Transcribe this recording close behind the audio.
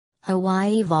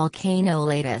Hawaii volcano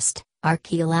latest, are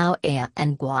Kilauea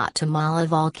and Guatemala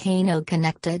volcano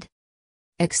connected?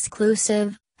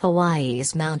 Exclusive,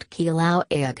 Hawaii's Mount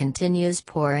Kilauea continues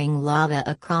pouring lava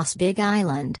across Big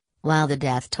Island, while the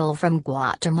death toll from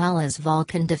Guatemala's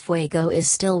Volcan de Fuego is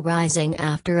still rising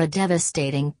after a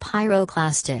devastating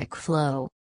pyroclastic flow.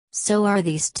 So are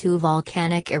these two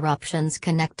volcanic eruptions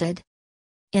connected?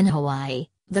 In Hawaii,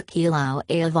 the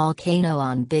Kilauea volcano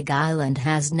on Big Island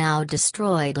has now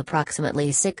destroyed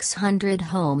approximately 600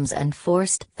 homes and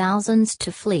forced thousands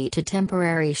to flee to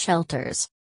temporary shelters.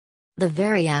 The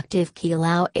very active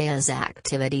Kilauea's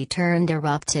activity turned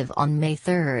eruptive on May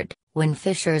 3, when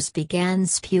fissures began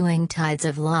spewing tides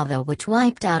of lava which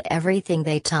wiped out everything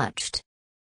they touched.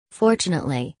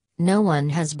 Fortunately, no one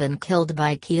has been killed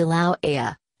by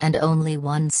Kilauea, and only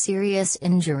one serious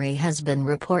injury has been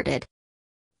reported.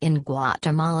 In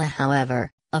Guatemala, however,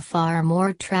 a far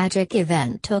more tragic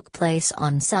event took place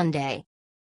on Sunday.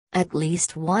 At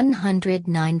least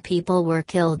 109 people were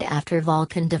killed after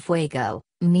Volcan de Fuego,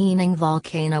 meaning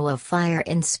volcano of fire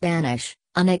in Spanish,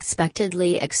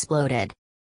 unexpectedly exploded.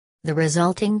 The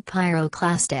resulting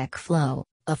pyroclastic flow,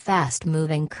 a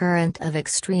fast-moving current of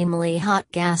extremely hot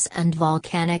gas and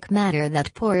volcanic matter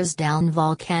that pours down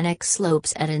volcanic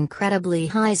slopes at incredibly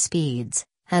high speeds,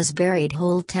 has buried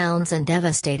whole towns and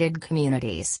devastated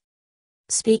communities.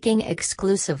 Speaking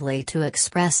exclusively to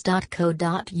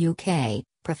Express.co.uk,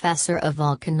 Professor of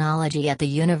Volcanology at the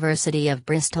University of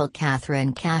Bristol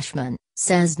Catherine Cashman,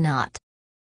 says not.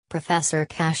 Professor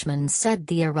Cashman said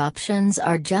the eruptions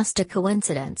are just a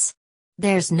coincidence.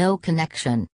 There's no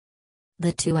connection.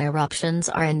 The two eruptions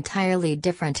are entirely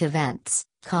different events,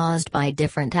 caused by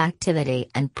different activity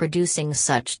and producing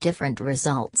such different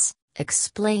results,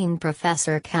 explained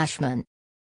Professor Cashman.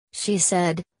 She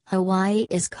said, Hawaii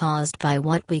is caused by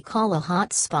what we call a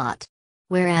hot spot,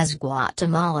 whereas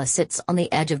Guatemala sits on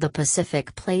the edge of the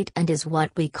Pacific Plate and is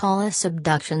what we call a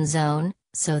subduction zone,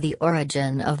 so the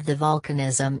origin of the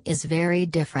volcanism is very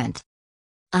different.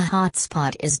 A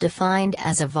hotspot is defined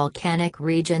as a volcanic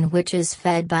region which is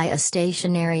fed by a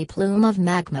stationary plume of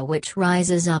magma which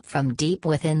rises up from deep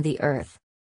within the earth.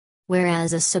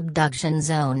 Whereas a subduction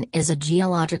zone is a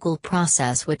geological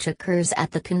process which occurs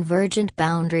at the convergent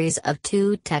boundaries of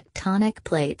two tectonic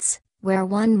plates, where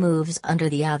one moves under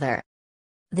the other.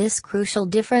 This crucial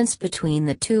difference between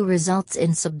the two results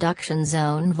in subduction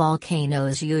zone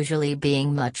volcanoes usually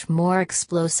being much more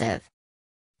explosive.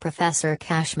 Professor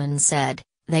Cashman said,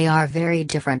 they are very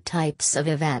different types of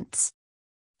events.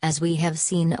 As we have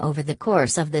seen over the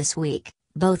course of this week,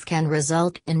 both can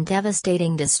result in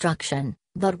devastating destruction,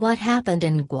 but what happened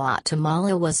in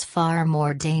Guatemala was far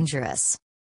more dangerous.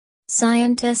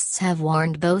 Scientists have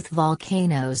warned both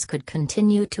volcanoes could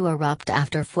continue to erupt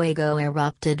after Fuego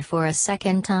erupted for a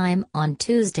second time on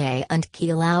Tuesday, and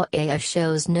Kilauea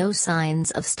shows no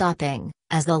signs of stopping,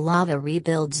 as the lava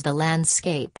rebuilds the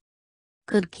landscape.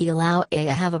 Could Kilauea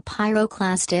have a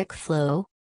pyroclastic flow?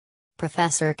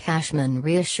 Professor Cashman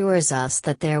reassures us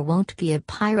that there won't be a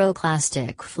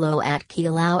pyroclastic flow at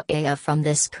Kilauea from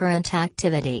this current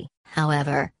activity.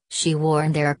 However, she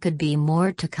warned there could be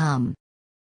more to come.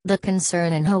 The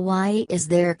concern in Hawaii is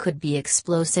there could be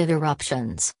explosive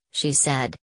eruptions, she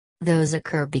said. Those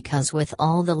occur because with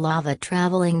all the lava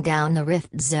traveling down the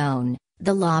rift zone,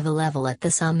 the lava level at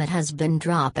the summit has been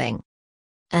dropping.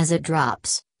 As it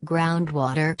drops,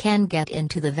 groundwater can get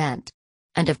into the vent.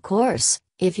 And of course,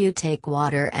 if you take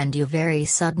water and you very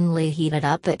suddenly heat it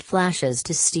up, it flashes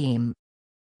to steam.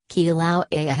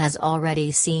 Kilauea has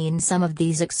already seen some of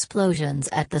these explosions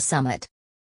at the summit.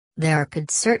 There could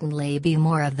certainly be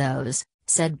more of those,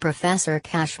 said Professor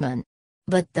Cashman.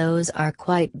 But those are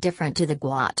quite different to the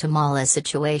Guatemala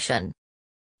situation.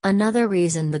 Another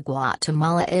reason the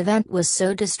Guatemala event was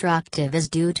so destructive is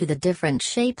due to the different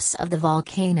shapes of the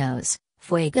volcanoes.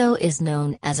 Fuego is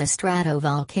known as a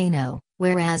stratovolcano,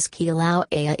 whereas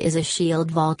Kilauea is a shield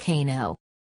volcano.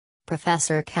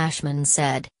 Professor Cashman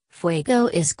said, Fuego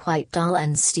is quite tall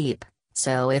and steep,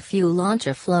 so if you launch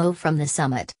a flow from the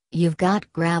summit, you've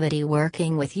got gravity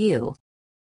working with you.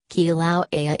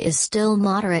 Kilauea is still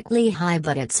moderately high,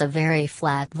 but it's a very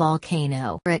flat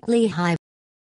volcano. Moderately high